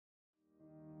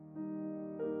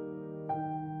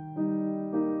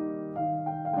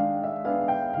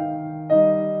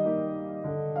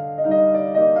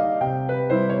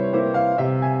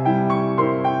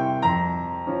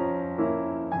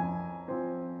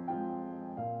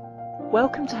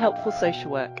Welcome to Helpful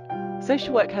Social Work.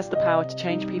 Social work has the power to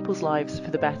change people's lives for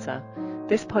the better.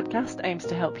 This podcast aims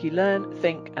to help you learn,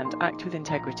 think and act with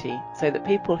integrity so that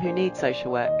people who need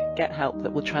social work get help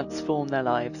that will transform their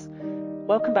lives.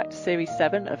 Welcome back to Series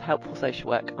 7 of Helpful Social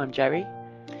Work. I'm Jerry.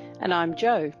 And I'm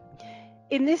Jo.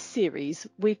 In this series,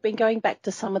 we've been going back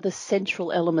to some of the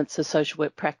central elements of social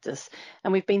work practice,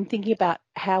 and we've been thinking about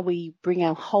how we bring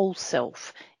our whole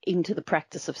self into the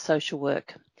practice of social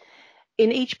work.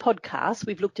 In each podcast,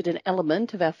 we've looked at an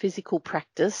element of our physical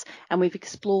practice and we've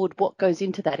explored what goes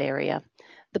into that area.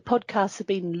 The podcasts have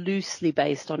been loosely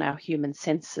based on our human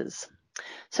senses.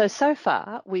 So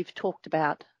far, we've talked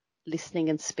about listening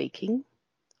and speaking,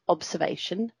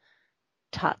 observation,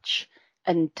 touch,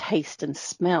 and taste and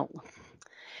smell.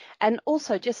 And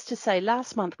also, just to say,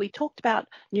 last month we talked about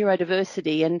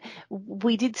neurodiversity, and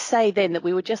we did say then that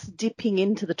we were just dipping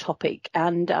into the topic,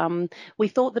 and we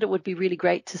thought that it would be really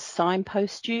great to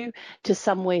signpost you to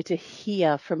somewhere to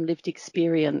hear from lived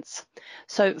experience.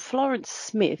 So Florence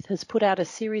Smith has put out a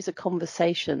series of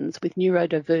conversations with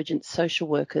neurodivergent social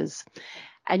workers,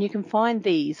 and you can find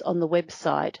these on the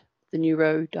website, the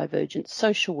Neurodivergent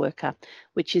Social Worker,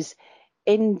 which is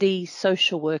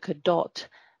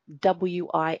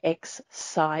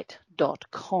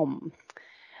ndsocialworker.wixsite.com.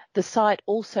 The site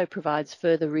also provides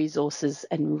further resources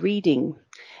and reading.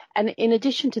 And in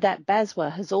addition to that,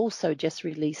 BASWA has also just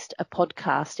released a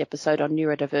podcast episode on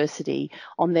neurodiversity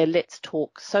on their Let's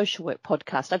Talk Social Work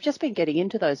podcast. I've just been getting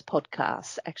into those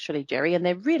podcasts, actually, Jerry, and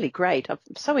they're really great. I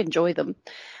so enjoy them.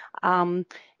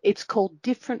 It's called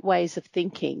Different Ways of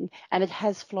Thinking, and it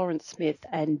has Florence Smith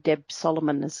and Deb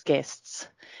Solomon as guests.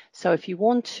 So if you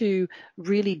want to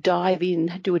really dive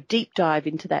in, do a deep dive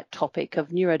into that topic of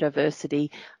neurodiversity,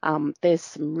 there's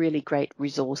some really great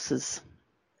resources.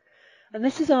 And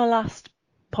this is our last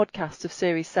podcast of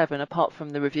Series 7, apart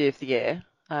from the review of the year.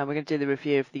 We're going to do the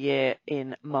review of the year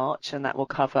in March, and that will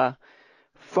cover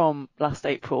from last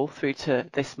April through to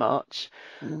this March.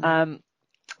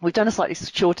 We've done a slightly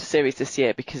shorter series this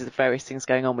year because of the various things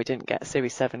going on. We didn't get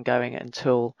Series 7 going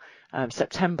until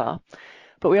September.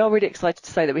 But we are really excited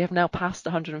to say that we have now passed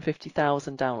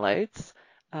 150,000 downloads.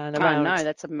 And I know,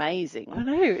 that's amazing. I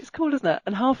know, it's cool, isn't it?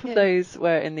 And half of those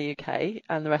were in the UK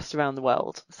and the rest around the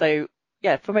world. So,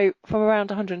 yeah, from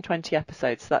around 120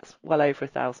 episodes, so that's well over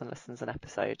 1,000 listens an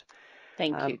episode.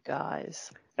 Thank you, guys.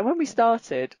 And when we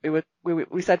started, we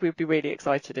said we'd be really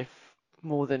excited if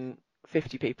more than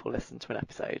 50 people listen to an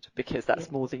episode, because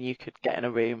that's more than you could get in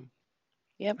a room.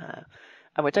 Yep.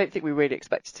 And we don't think we really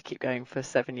expected to keep going for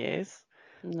 7 years.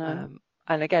 No.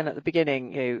 And again, at the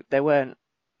beginning, there weren't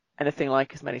anything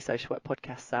like as many social work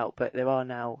podcasts out, but there are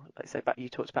now. Like I say, you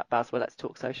talked about BASWA, Let's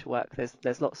Talk Social Work.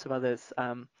 There's lots of others.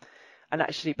 And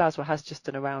actually, BASWA has just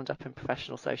done a roundup in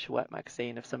Professional Social Work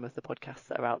magazine of some of the podcasts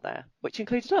that are out there, which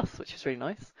included us, which is really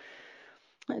nice.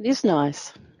 It is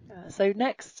nice. So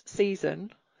next season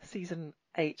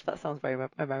 8, that sounds very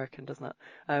American, doesn't it?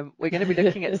 We're going to be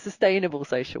looking at sustainable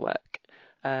social work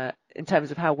in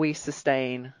terms of how we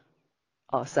sustain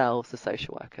ourselves as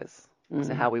social workers.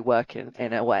 So how we work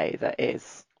in a way that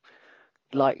is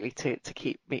likely to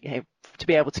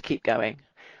be able to keep going.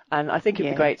 And I think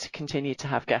it'd be great to continue to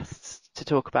have guests to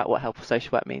talk about what helpful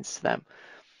social work means to them.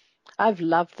 I've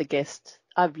loved the guest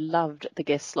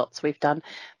slots we've done.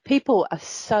 People are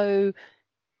so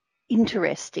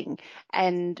interesting,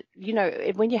 and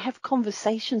when you have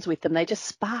conversations with them, they just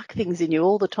spark things in you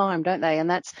all the time, don't they? And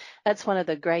that's one of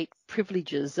the great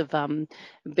privileges of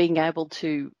being able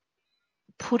to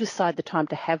put aside the time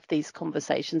to have these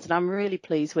conversations. And I'm really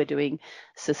pleased we're doing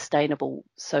sustainable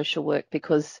social work,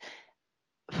 because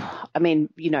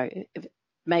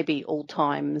maybe all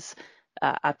times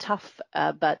are tough,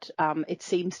 but it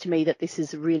seems to me that this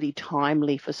is really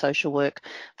timely for social work,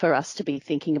 for us to be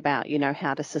thinking about,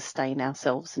 how to sustain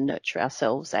ourselves and nurture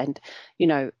ourselves and,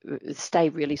 stay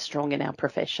really strong in our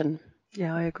profession.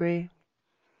 Yeah, I agree.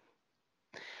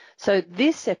 So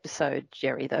this episode,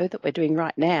 Jerry, though, that we're doing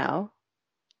right now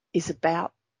is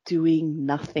about doing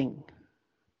nothing,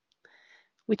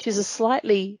 which is a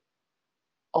slightly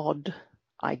odd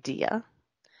idea,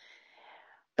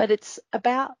 but it's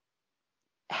about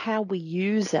how we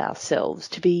use ourselves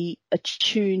to be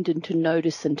attuned and to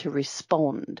notice and to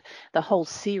respond. The whole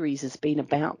series has been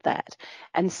about that.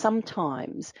 And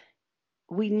sometimes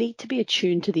we need to be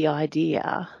attuned to the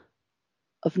idea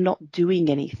of not doing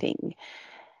anything.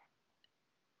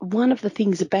 One of the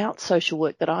things about social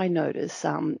work that I notice,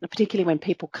 particularly when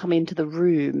people come into the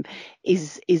room,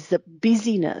 is that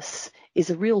busyness is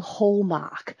a real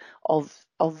hallmark of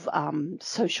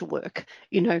social work,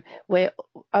 where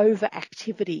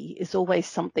overactivity is always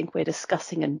something we're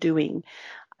discussing and doing.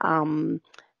 And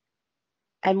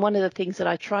one of the things that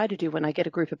I try to do when I get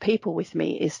a group of people with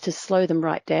me is to slow them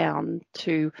right down,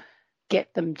 to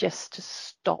get them just to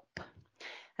stop.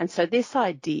 And so this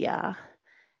idea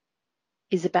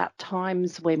is about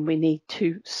times when we need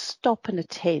to stop and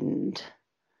attend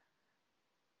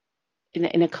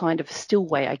in a kind of still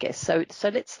way, I guess. So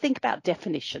let's think about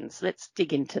definitions. Let's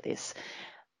dig into this.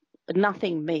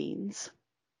 Nothing means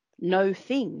no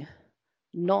thing,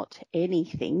 not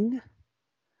anything,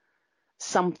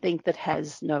 something that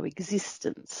has no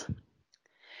existence.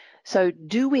 So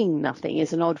doing nothing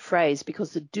is an odd phrase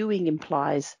because the doing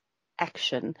implies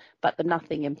action, but the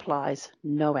nothing implies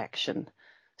no action.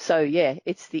 So yeah,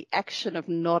 it's the action of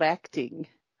not acting.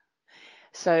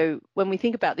 So when we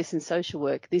think about this in social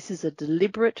work, this is a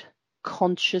deliberate,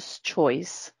 conscious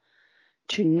choice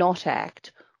to not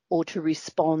act or to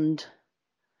respond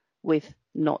with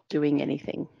not doing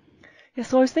anything. Yeah,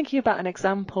 so I was thinking about an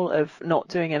example of not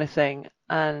doing anything,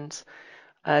 and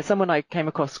someone I came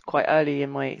across quite early in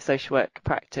my social work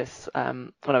practice,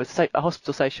 when I was a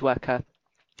hospital social worker.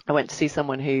 I went to see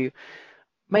someone who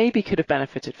maybe could have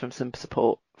benefited from some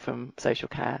support from social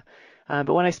care.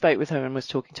 But when I spoke with her and was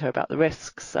talking to her about the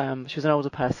risks, she was an older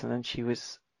person, and she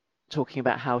was talking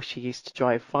about how she used to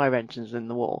drive fire engines in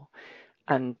the war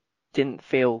and didn't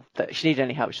feel that she needed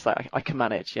any help. She's like, I can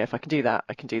manage. If I can do that,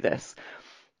 I can do this.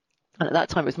 And at that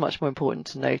time, it was much more important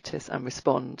to notice and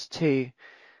respond to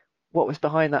what was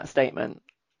behind that statement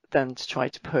than to try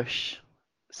to push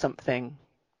something,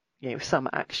 some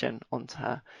action onto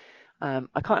her.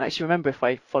 I can't actually remember if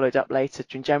I followed up later.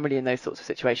 Generally, in those sorts of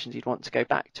situations, you'd want to go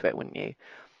back to it, wouldn't you?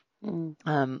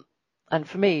 Mm. And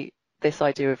for me, this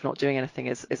idea of not doing anything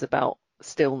is about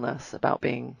stillness, about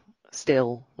being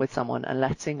still with someone and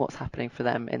letting what's happening for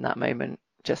them in that moment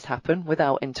just happen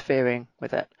without interfering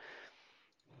with it.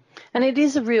 And it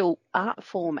is a real art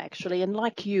form, actually. And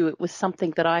like you, it was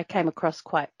something that I came across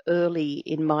quite early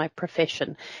in my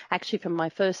profession. Actually, from my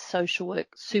first social work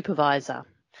supervisor,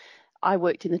 I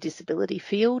worked in the disability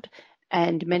field,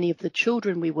 and many of the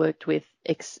children we worked with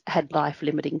had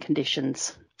life-limiting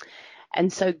conditions.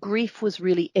 And so grief was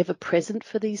really ever present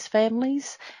for these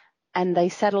families, and they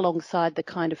sat alongside the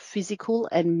kind of physical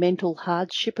and mental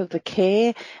hardship of the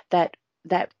care that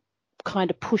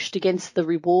kind of pushed against the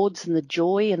rewards and the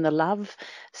joy and the love.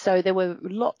 So there were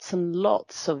lots and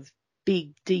lots of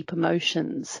big, deep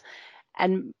emotions.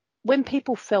 And when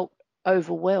people felt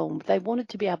overwhelmed, they wanted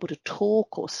to be able to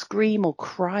talk or scream or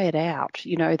cry it out.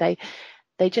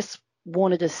 They just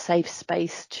wanted a safe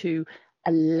space to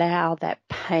allow that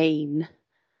pain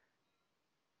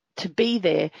to be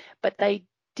there, but they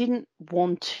didn't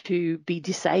want to be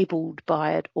disabled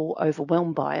by it or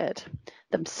overwhelmed by it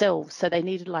themselves. So they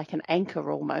needed like an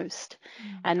anchor almost.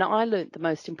 And I learned the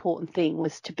most important thing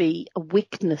was to be a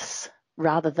witness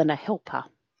rather than a helper,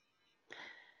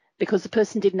 because the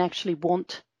person didn't actually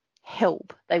want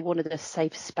help. They wanted a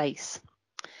safe space.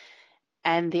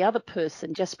 And the other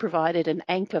person just provided an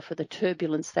anchor for the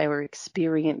turbulence they were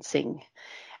experiencing.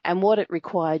 And what it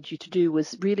required you to do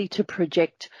was really to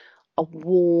project a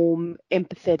warm,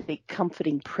 empathetic,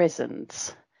 comforting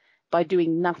presence by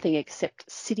doing nothing except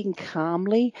sitting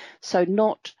calmly. So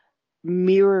not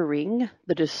mirroring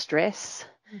the distress,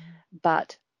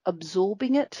 but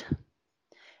absorbing it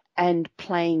and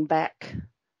playing back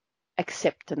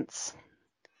acceptance.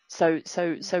 So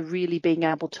really being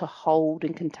able to hold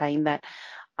and contain that,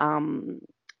 and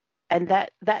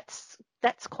that's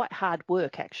quite hard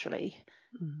work actually,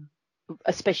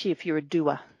 especially if you're a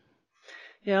doer.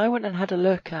 Yeah, I went and had a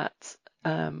look at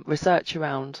research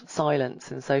around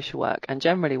silence in social work, and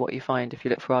generally what you find if you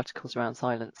look for articles around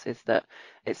silence is that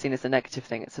it's seen as a negative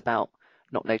thing. It's about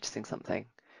not noticing something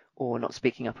or not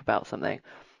speaking up about something.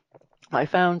 I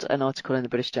found an article in the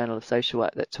British Journal of Social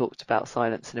Work that talked about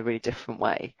silence in a really different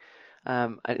way,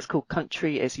 and it's called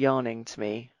Country is Yarning to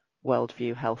Me,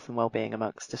 Worldview, Health and Wellbeing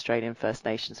Amongst Australian First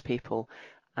Nations People,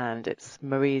 and it's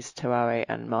Maryse Terare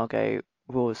and Margot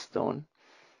Rawsthorne.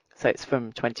 So it's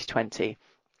from 2020,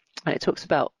 and it talks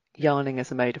about yarning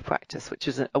as a mode of practice, which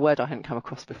is a word I hadn't come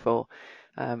across before,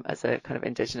 as a kind of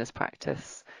Indigenous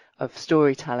practice of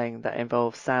storytelling that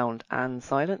involves sound and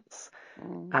silence,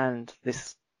 and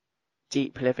this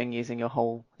deep listening using your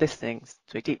whole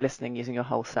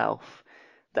self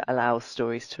that allows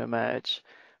stories to emerge.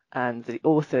 And the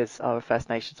authors are a First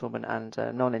Nations woman and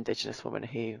a non-Indigenous woman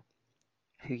who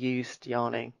used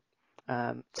yarning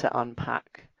to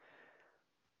unpack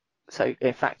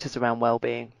factors around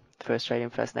well-being for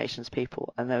Australian First Nations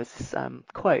people. And there was this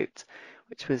quote,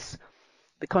 which was,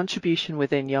 "The contribution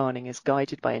within yarning is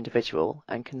guided by individual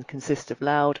and can consist of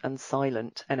loud and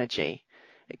silent energy.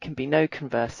 It can be no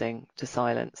conversing to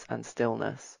silence and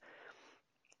stillness.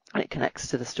 And it connects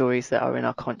to the stories that are in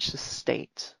our conscious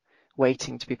state,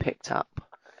 waiting to be picked up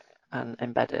and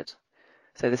embedded.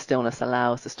 So the stillness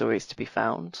allows the stories to be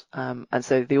found. And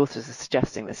so the authors are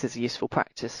suggesting this is a useful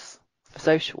practice for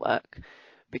social work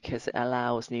because it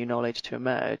allows new knowledge to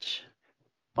emerge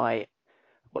by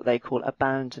what they call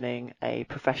abandoning a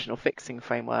professional fixing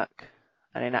framework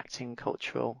and enacting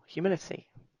cultural humility.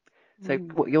 So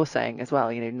what you're saying as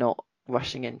well, not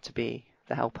rushing in to be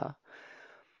the helper.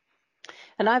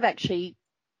 And I've actually,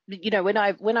 when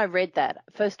I read that,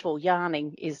 first of all,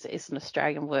 yarning is an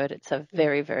Australian word. It's a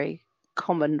very, very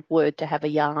common word to have a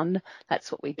yarn.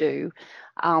 That's what we do.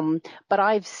 But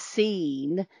I've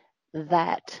seen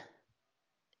that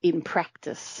in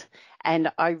practice.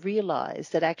 And I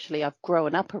realised that actually I've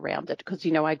grown up around it because,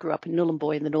 I grew up in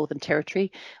Nhulunbuy in the Northern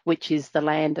Territory, which is the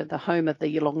land of the home of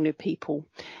the Yolngu people.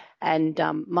 And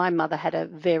my mother had a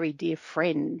very dear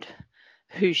friend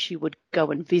who she would go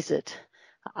and visit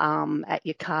at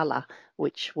Yirrkala,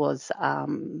 which was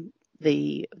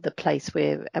the place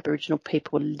where Aboriginal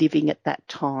people were living at that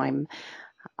time.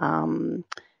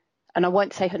 And I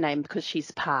won't say her name because she's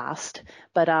passed,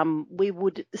 but we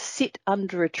would sit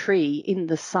under a tree in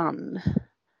the sun,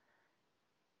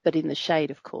 but in the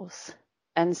shade, of course,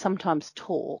 and sometimes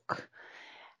talk,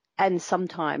 and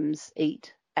sometimes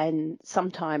eat, and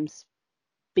sometimes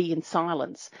be in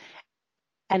silence.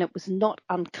 And it was not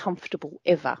uncomfortable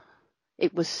ever.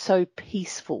 It was so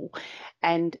peaceful,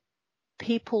 and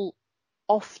people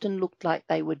often looked like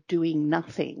they were doing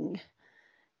nothing,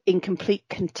 in complete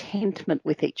contentment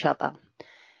with each other.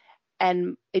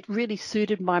 And it really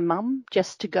suited my mum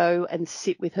just to go and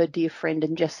sit with her dear friend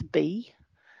and just be.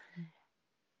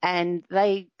 And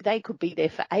they could be there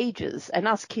for ages. And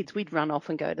us kids, we'd run off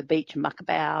and go to the beach and muck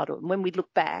about. And when we'd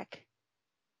look back,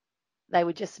 they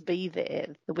would just be there,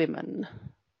 the women,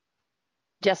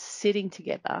 just sitting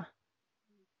together.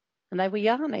 And they were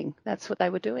yarning. That's what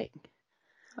they were doing.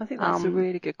 I think that's a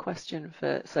really good question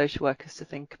for social workers to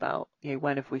think about.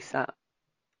 When have we sat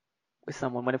with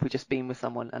someone? When have we just been with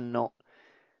someone and not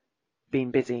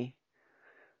been busy?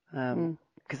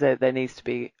 Because there needs to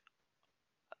be,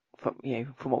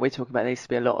 from what we're talking about, there needs to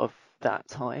be a lot of that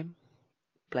time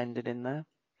blended in there.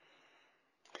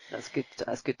 That's good.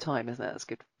 That's good time, isn't it? That's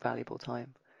good, valuable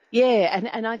time. Yeah,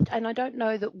 and I don't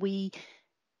know that we.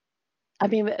 I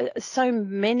mean, so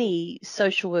many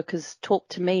social workers talk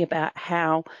to me about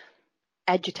how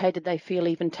agitated they feel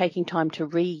even taking time to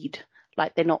read,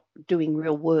 like they're not doing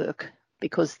real work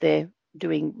because they're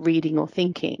doing reading or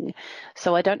thinking.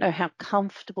 So I don't know how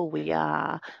comfortable we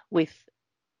are with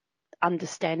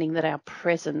understanding that our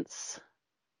presence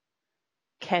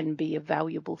can be a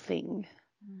valuable thing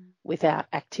without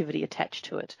activity attached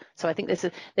to it. So I think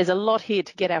there's a lot here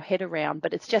to get our head around,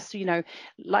 but it's just,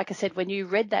 like I said, when you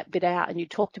read that bit out and you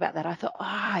talked about that, I thought,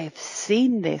 I've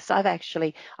seen this. I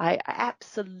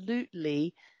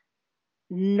absolutely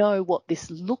know what this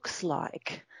looks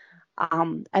like.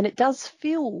 And it does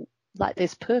feel like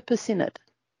there's purpose in it,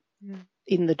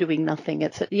 in the doing nothing.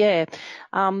 But,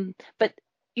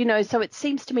 so it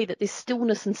seems to me that this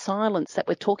stillness and silence that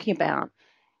we're talking about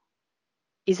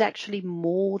is actually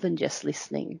more than just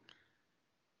listening.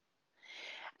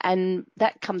 And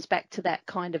that comes back to that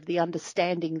kind of the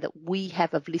understanding that we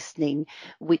have of listening,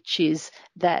 which is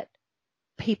that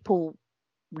people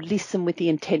listen with the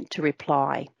intent to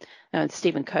reply. And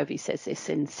Stephen Covey says this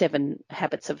in 7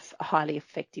 Habits of Highly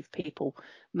Effective People.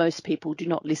 Most people do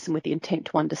not listen with the intent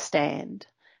to understand.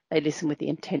 They listen with the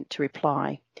intent to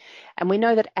reply. And we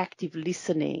know that active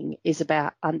listening is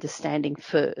about understanding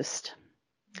first.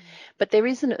 But there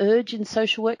is an urge in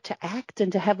social work to act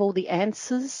and to have all the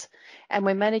answers. And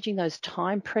we're managing those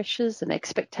time pressures and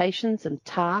expectations and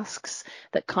tasks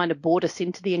that kind of brought us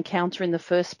into the encounter in the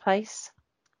first place.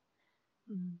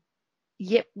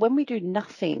 Yet when we do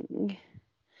nothing,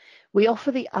 we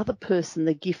offer the other person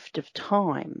the gift of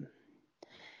time.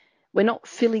 We're not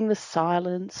filling the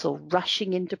silence or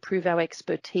rushing in to prove our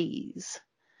expertise.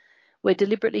 We're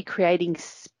deliberately creating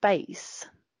space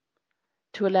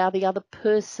to allow the other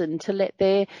person to let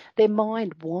their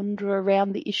mind wander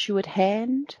around the issue at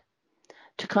hand,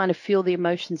 to kind of feel the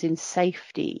emotions in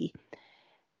safety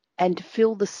and to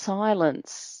fill the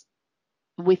silence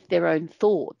with their own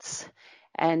thoughts.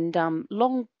 And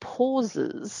long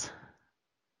pauses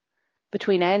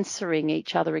between answering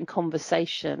each other in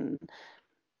conversation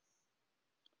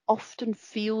often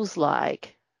feels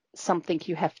like something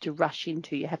you have to rush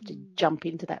into. You have to jump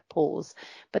into that pause,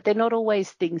 but they're not always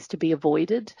things to be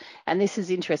avoided. And this is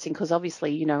interesting because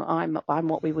obviously, I'm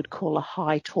what we would call a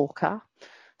high talker.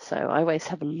 So I always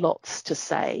have lots to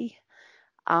say.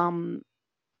 But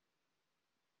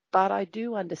I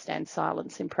do understand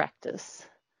silence in practice.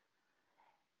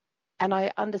 And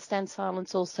I understand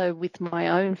silence also with my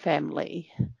own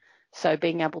family. So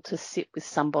being able to sit with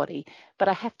somebody, but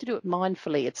I have to do it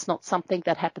mindfully. It's not something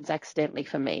that happens accidentally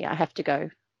for me. I have to go,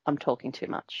 I'm talking too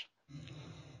much.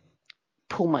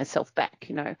 Pull myself back,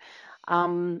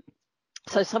 So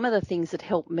some of the things that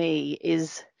help me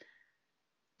is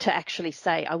to actually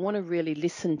say, I want to really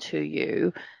listen to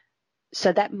you.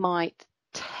 So that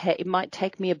it might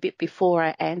take me a bit before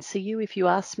I answer you if you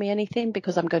ask me anything,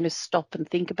 because I'm going to stop and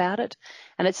think about it.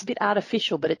 And it's a bit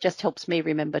artificial, but it just helps me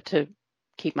remember to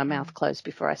keep my mouth closed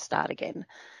before I start again.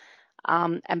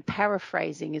 And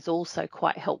paraphrasing is also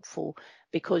quite helpful,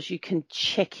 because you can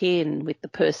check in with the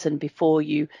person before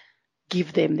you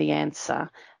give them the answer.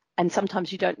 And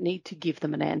sometimes you don't need to give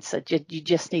them an answer. You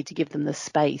just need to give them the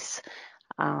space.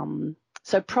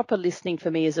 So proper listening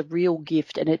for me is a real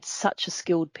gift, and it's such a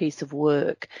skilled piece of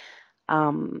work.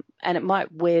 And it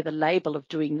might wear the label of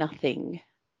doing nothing,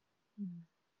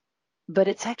 but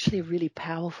it's actually a really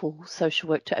powerful social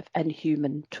work and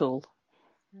human tool.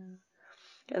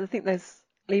 Yeah, I think there's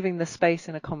leaving the space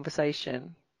in a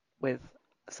conversation with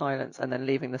silence, and then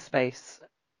leaving the space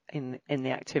in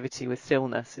the activity with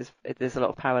stillness there's a lot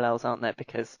of parallels, aren't there?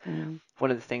 Because one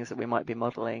of the things that we might be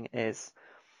modelling is,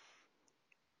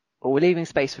 or we're leaving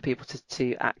space for people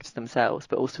to act themselves,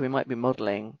 but also we might be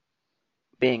modelling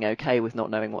being okay with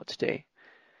not knowing what to do,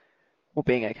 or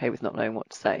being okay with not knowing what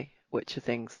to say, which are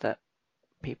things that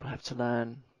people have to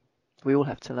learn. We all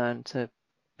have to learn to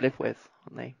live with,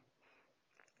 aren't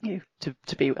they?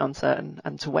 To be uncertain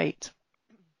and to wait.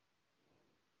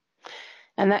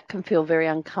 And that can feel very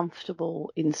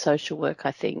uncomfortable in social work,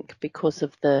 I think, because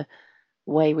of the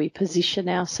way we position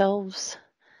ourselves,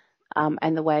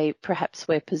 and the way perhaps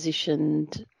we're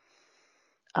positioned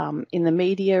in the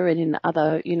media and in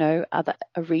other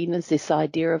arenas, this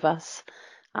idea of us,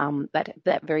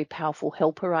 that very powerful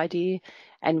helper idea.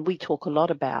 And we talk a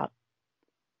lot about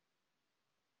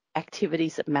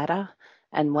activities that matter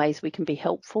and ways we can be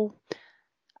helpful.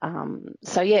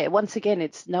 So yeah, once again,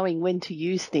 it's knowing when to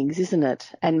use things, isn't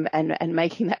it? And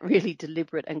making that really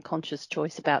deliberate and conscious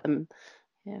choice about them.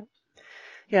 Yeah.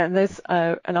 Yeah, and there's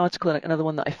an article, another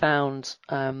one that I found.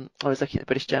 I was looking at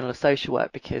the British Journal of Social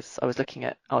Work because I was looking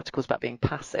at articles about being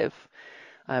passive.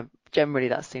 Generally,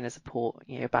 that's seen as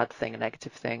a bad thing, a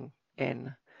negative thing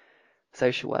in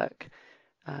social work.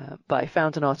 But I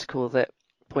found an article that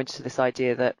pointed to this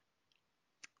idea that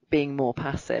being more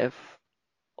passive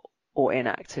or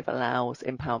inactive allows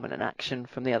empowerment and action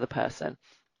from the other person.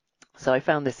 So I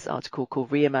found this article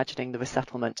called Reimagining the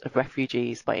Resettlement of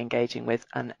Refugees by Engaging with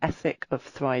an Ethic of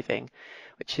Thriving,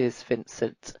 which is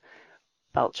Vincent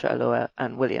Balcher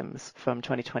and Williams from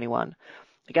 2021.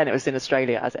 Again, it was in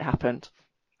Australia as it happened.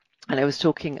 And it was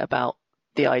talking about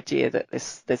the idea that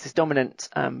there's this dominant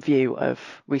view of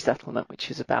resettlement, which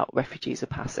is about refugees are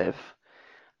passive.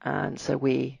 And so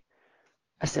we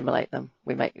assimilate them,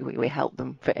 we help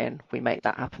them fit in, we make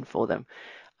that happen for them.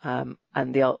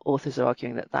 And the authors are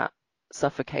arguing that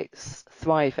suffocates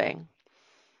thriving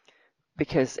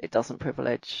because it doesn't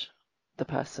privilege the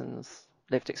person's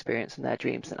lived experience and their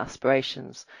dreams and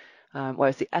aspirations.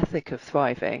 Whereas the ethic of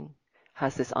thriving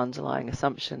has this underlying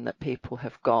assumption that people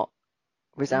have got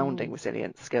resounding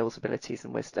resilience, skills, abilities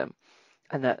and wisdom,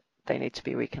 and that they need to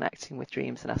be reconnecting with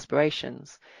dreams and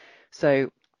aspirations.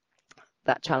 So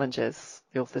that challenges,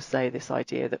 the authors say, this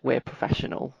idea that we're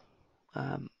professional,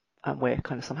 and we're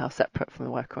kind of somehow separate from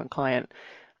the worker and client,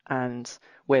 and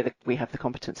we have the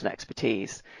competence and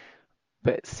expertise,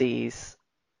 but sees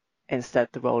instead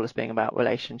the role as being about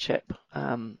relationship,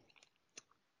 and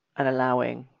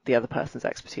allowing the other person's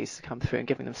expertise to come through and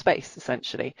giving them space,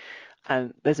 essentially.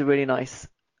 And there's a really nice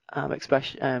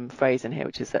phrase in here,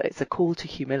 which is that it's a call to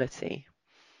humility,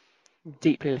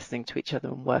 deeply listening to each other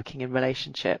and working in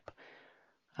relationship,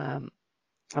 and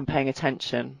paying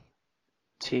attention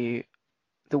to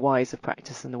the whys of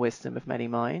practice and the wisdom of many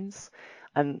minds.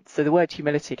 And so the word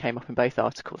humility came up in both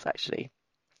articles, actually.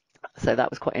 So that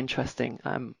was quite interesting.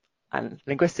 And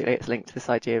linguistically, it's linked to this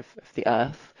idea of the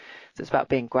earth. So it's about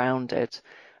being grounded,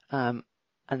 and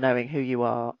knowing who you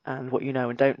are and what you know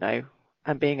and don't know,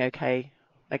 and being okay,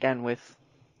 again, with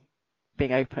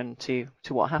being open to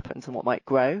what happens and what might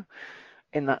grow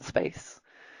in that space.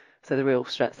 So the real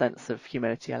sense of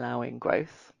humility allowing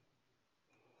growth.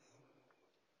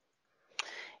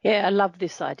 Yeah, I love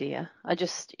this idea.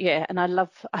 And I love,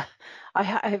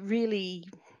 I really,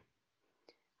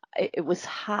 it was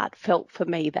heartfelt for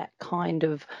me, that kind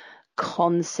of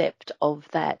concept of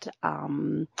that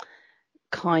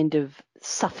kind of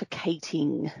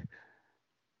suffocating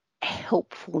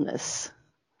helpfulness,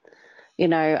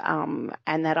 and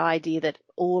that idea that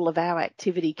all of our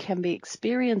activity can be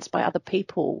experienced by other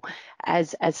people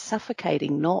as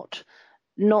suffocating, not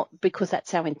because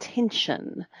that's our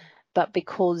intention, but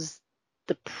because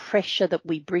the pressure that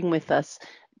we bring with us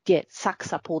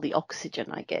sucks up all the oxygen,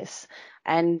 I guess.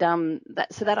 And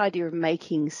that idea of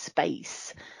making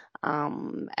space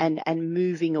and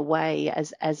moving away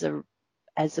as a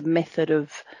method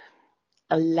of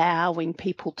allowing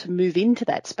people to move into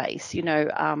that space,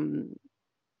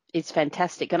 is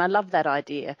fantastic. And I love that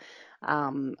idea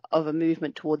of a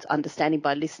movement towards understanding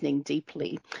by listening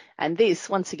deeply. And this,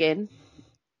 once again,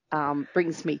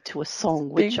 brings me to a song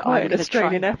which I'm going to try.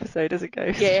 An Australian episode as it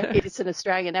goes. Yeah, it is an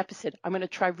Australian episode. I'm going to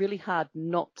try really hard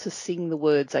not to sing the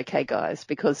words, okay, guys,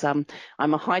 because I'm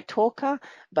a high talker,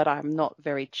 but I'm not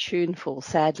very tuneful,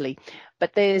 sadly.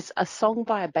 But there's a song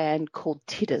by a band called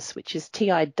Tiddis, which is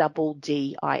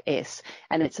Tiddis,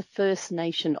 and it's a First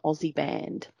Nation Aussie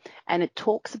band. And it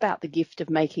talks about the gift of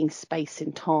making space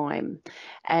in time.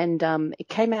 And it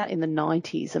came out in the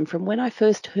 90s. And from when I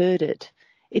first heard it,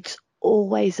 it's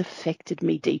always affected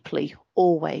me deeply,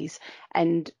 always.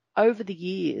 And over the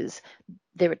years,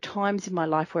 there are times in my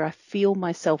life where I feel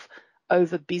myself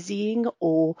over busying,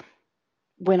 or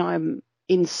when I'm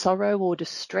in sorrow or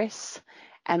distress,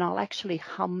 and I'll actually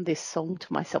hum this song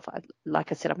to myself.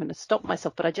 Like I said, I'm going to stop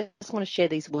myself, but I just want to share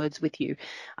these words with you.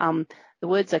 The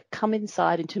words are, come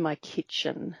inside into my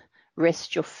kitchen,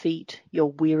 rest your feet,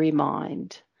 your weary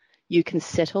mind. You can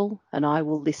settle and I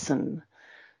will listen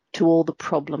to all the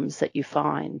problems that you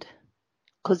find.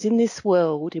 Because in this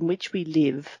world in which we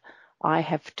live, I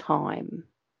have time.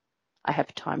 I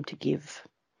have time to give.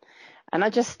 And I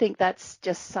just think that's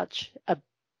just such a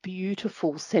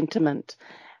beautiful sentiment.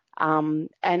 And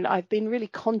I've been really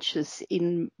conscious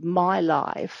in my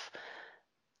life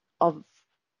of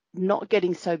not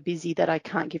getting so busy that I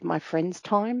can't give my friends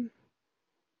time.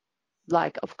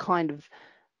 Like, of kind of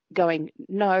going,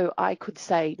 no, I could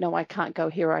say, no, I can't go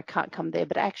here or I can't come there.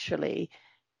 But actually,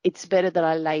 it's better that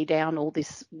I lay down all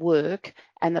this work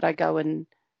and that I go and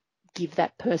give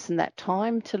that person that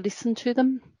time to listen to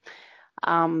them.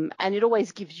 And it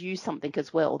always gives you something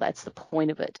as well. That's the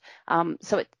point of it.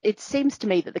 So it seems to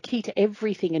me that the key to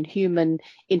everything in human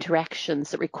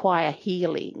interactions that require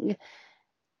healing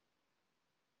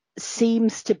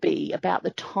seems to be about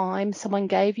the time someone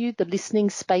gave you, the listening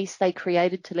space they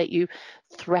created to let you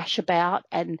thrash about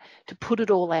and to put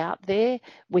it all out there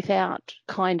without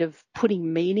kind of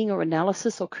putting meaning or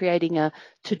analysis or creating a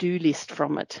to-do list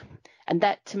from it. And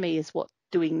that to me is what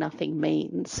doing nothing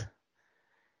means.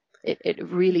 It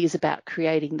really is about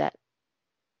creating that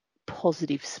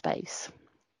positive space.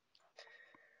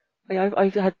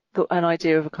 I've had an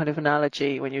idea of a kind of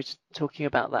analogy when you're talking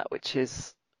about that, which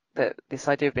is that this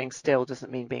idea of being still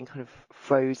doesn't mean being kind of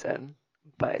frozen,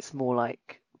 but it's more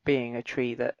like being a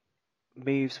tree that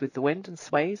moves with the wind and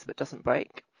sways but doesn't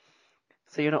break.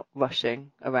 So you're not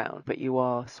rushing around, but you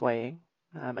are swaying,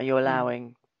 and you're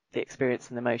allowing the experience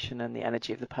and the emotion and the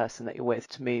energy of the person that you're with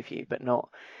to move you, but not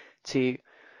to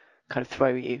kind of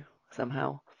throw you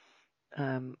somehow,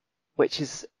 which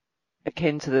is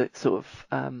akin to the sort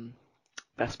of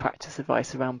best practice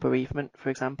advice around bereavement, for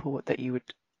example, that you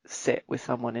would sit with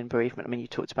someone in bereavement. I mean, you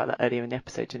talked about that earlier in the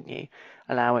episode, didn't you?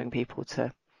 Allowing people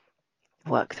to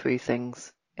work through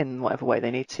things in whatever way they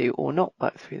need to, or not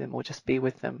work through them, or just be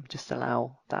with them, just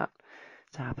allow that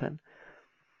to happen.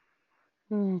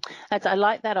 I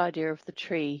like that idea of the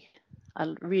tree.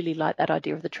 I really like that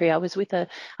idea of the tree. I was with a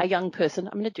young person.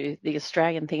 I'm going to do the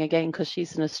Australian thing again because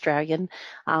she's an Australian,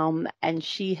 and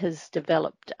she has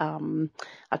developed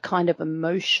a kind of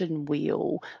emotion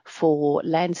wheel for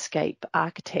landscape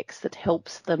architects that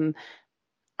helps them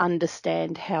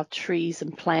understand how trees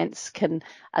and plants can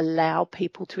allow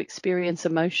people to experience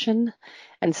emotion.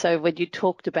 And so when you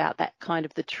talked about that kind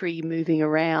of the tree moving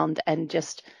around and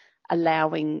just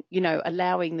allowing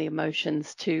the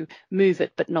emotions to move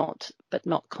it, but not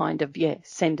kind of,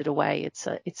 send it away.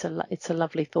 It's a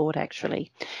lovely thought,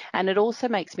 actually. And it also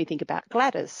makes me think about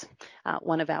Gladys,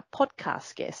 one of our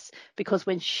podcast guests, because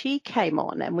when she came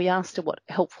on and we asked her what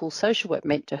helpful social work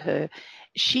meant to her,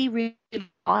 she really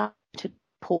liked the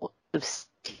importance of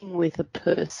sitting with a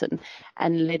person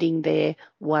and letting their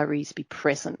worries be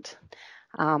present.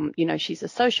 She's a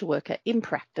social worker in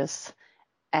practice,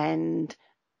 and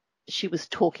she was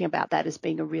talking about that as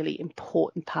being a really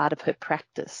important part of her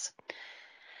practice.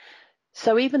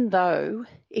 So even though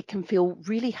it can feel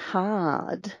really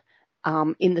hard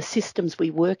in the systems we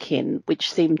work in,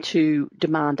 which seem to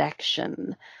demand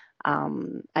action,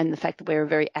 and the fact that we're a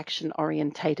very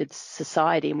action-orientated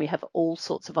society and we have all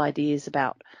sorts of ideas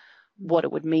about what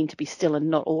it would mean to be still, and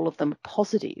not all of them are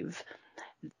positive,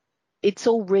 it's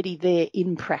already there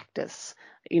in practice.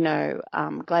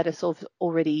 Gladys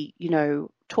already,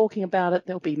 talking about it.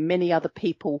 There'll be many other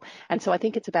people. And so I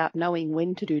think it's about knowing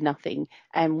when to do nothing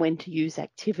and when to use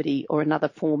activity or another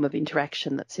form of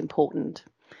interaction that's important.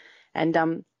 And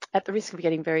at the risk of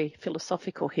getting very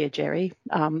philosophical here, Jerry,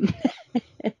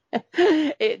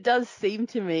 it does seem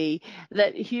to me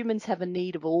that humans have a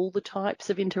need of all the types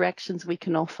of interactions we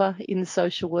can offer in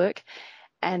social work.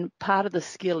 And part of the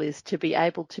skill is to be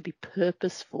able to be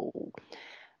purposeful,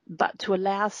 but to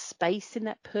allow space in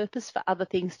that purpose for other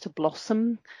things to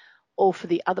blossom, or for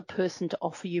the other person to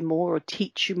offer you more or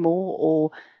teach you more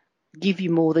or give you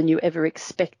more than you ever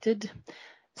expected.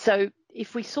 So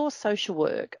if we saw social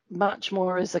work much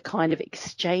more as a kind of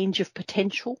exchange of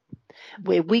potential,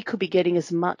 where we could be getting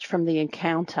as much from the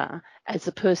encounter as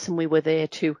the person we were there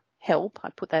to help,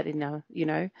 I put that in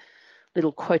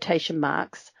little quotation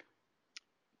marks,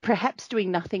 perhaps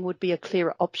doing nothing would be a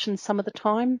clearer option some of the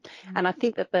time. And I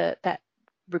think that that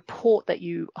report that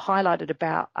you highlighted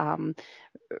about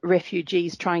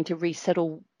refugees trying to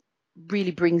resettle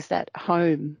really brings that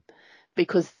home,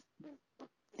 because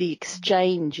the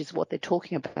exchange is what they're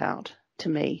talking about to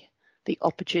me, the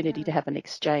opportunity to have an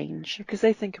exchange. Because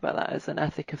they think about that as an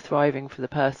ethic of thriving for the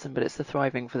person, but it's the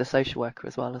thriving for the social worker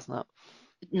as well, isn't it?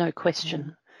 No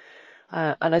question.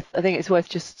 And I think it's worth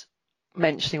just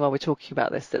mentioning while we're talking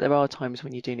about this that there are times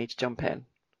when you do need to jump in.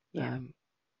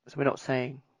 So we're not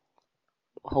saying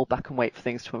hold back and wait for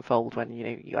things to unfold when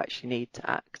you actually need to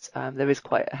act. There is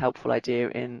quite a helpful idea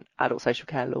in adult social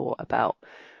care law about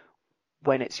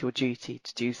when it's your duty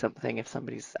to do something if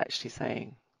somebody's actually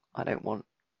saying, I don't want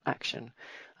action.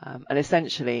 And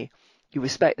essentially you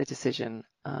respect the decision,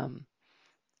 and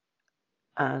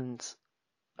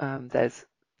there's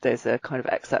a kind of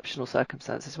exceptional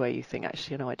circumstances where you think,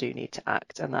 actually, I do need to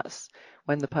act. And that's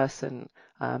when the person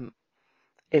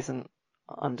isn't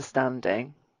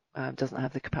understanding, doesn't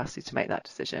have the capacity to make that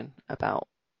decision about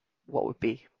what would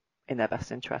be in their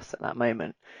best interests at that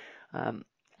moment.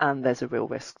 And there's a real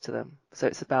risk to them. So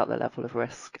it's about the level of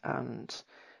risk and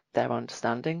their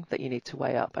understanding that you need to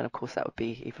weigh up. And of course, that would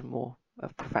be even more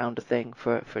a profounder thing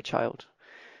for a child.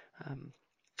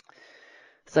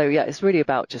 So yeah, it's really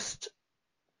about just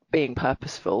being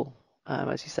purposeful,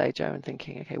 as you say, Jo, and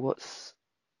thinking, okay, what's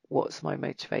my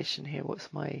motivation here? Where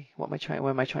am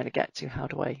I trying to get to? How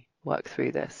do I work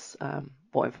through this?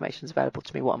 What information is available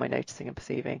to me? What am I noticing and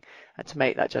perceiving? And to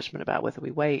make that judgment about whether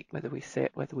we wait, whether we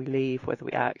sit, whether we leave, whether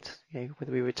we act,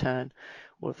 whether we return,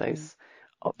 all of those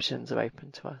options are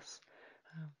open to us.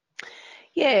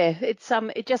 Yeah,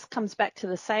 it just comes back to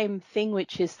the same thing,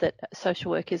 which is that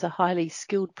social work is a highly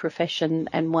skilled profession,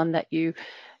 and one that you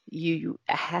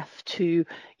have to,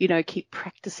 keep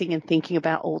practicing and thinking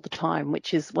about all the time,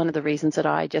 which is one of the reasons that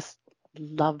I just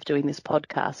love doing this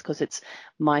podcast, because it's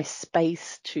my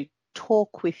space to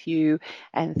talk with you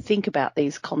and think about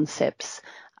these concepts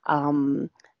that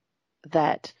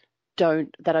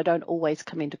I don't always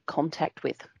come into contact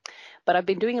with. But I've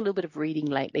been doing a little bit of reading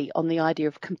lately on the idea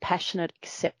of compassionate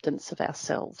acceptance of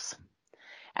ourselves.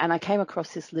 And I came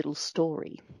across this little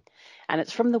story, and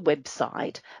it's from the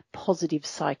website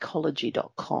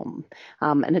positivepsychology.com,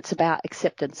 and it's about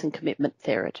acceptance and commitment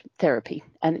therapy,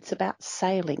 and it's about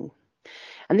sailing.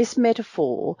 And this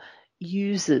metaphor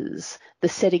uses the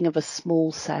setting of a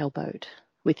small sailboat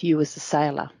with you as the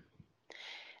sailor.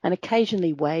 And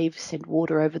occasionally waves send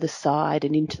water over the side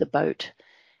and into the boat,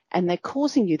 and they're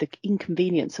causing you the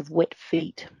inconvenience of wet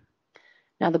feet.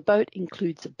 Now, the boat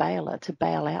includes a bailer to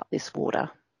bail out this water,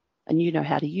 and you know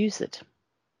how to use it.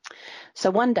 So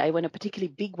one day when a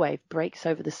particularly big wave breaks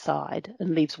over the side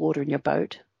and leaves water in your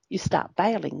boat, you start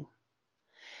bailing.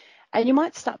 And you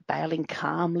might start bailing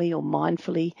calmly or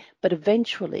mindfully, but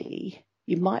eventually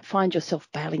you might find yourself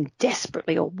bailing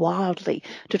desperately or wildly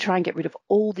to try and get rid of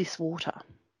all this water.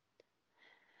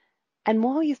 And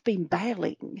while you've been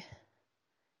bailing,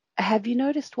 have you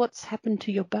noticed what's happened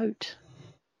to your boat?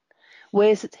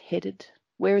 Where's it headed?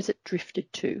 Where is it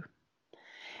drifted to?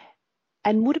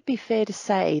 And would it be fair to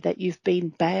say that you've been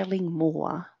bailing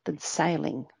more than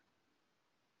sailing?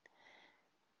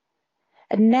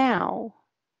 And now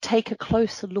take a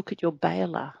closer look at your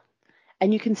bailer,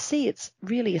 and you can see it's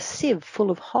really a sieve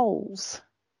full of holes.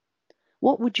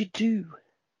 What would you do?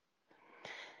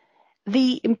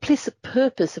 The implicit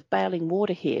purpose of bailing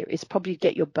water here is probably to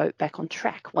get your boat back on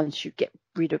track once you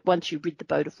rid the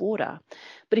boat of water.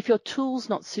 But if your tool's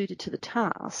not suited to the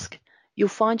task, you'll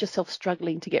find yourself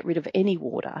struggling to get rid of any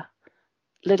water,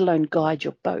 let alone guide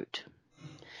your boat.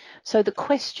 So the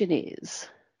question is,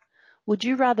 would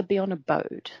you rather be on a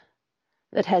boat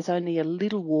that has only a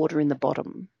little water in the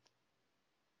bottom,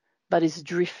 but is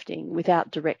drifting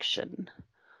without direction,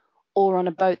 or on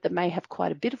a boat that may have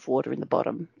quite a bit of water in the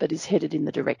bottom, but is headed in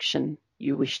the direction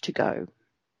you wish to go.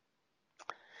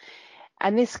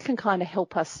 And this can kind of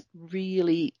help us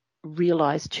really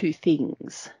realize two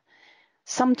things.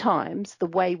 Sometimes the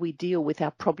way we deal with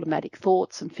our problematic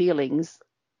thoughts and feelings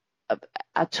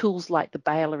are tools like the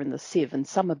baler and the sieve, and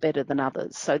some are better than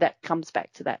others. So that comes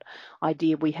back to that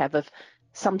idea we have of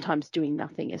sometimes doing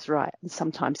nothing is right and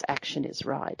sometimes action is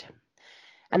right.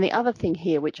 And the other thing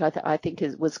here, which I think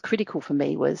was critical for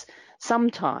me, was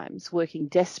sometimes working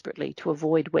desperately to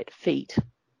avoid wet feet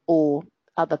or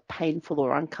other painful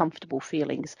or uncomfortable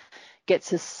feelings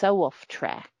gets us so off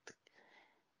track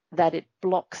that it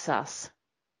blocks us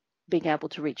being able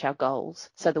to reach our goals.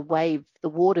 So the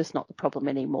water's not the problem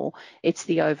anymore. It's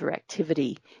the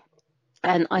overactivity.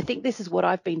 And I think this is what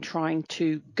I've been trying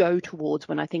to go towards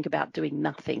when I think about doing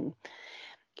nothing.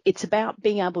 It's about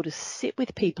being able to sit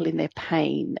with people in their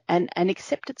pain and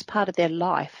accept it's part of their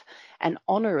life and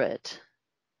honor it,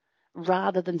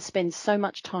 rather than spend so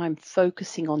much time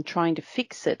focusing on trying to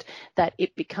fix it that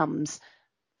it becomes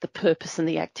the purpose and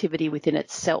the activity within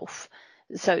itself.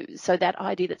 So that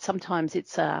idea that sometimes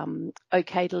it's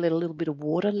okay to let a little bit of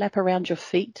water lap around your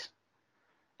feet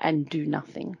and do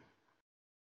nothing.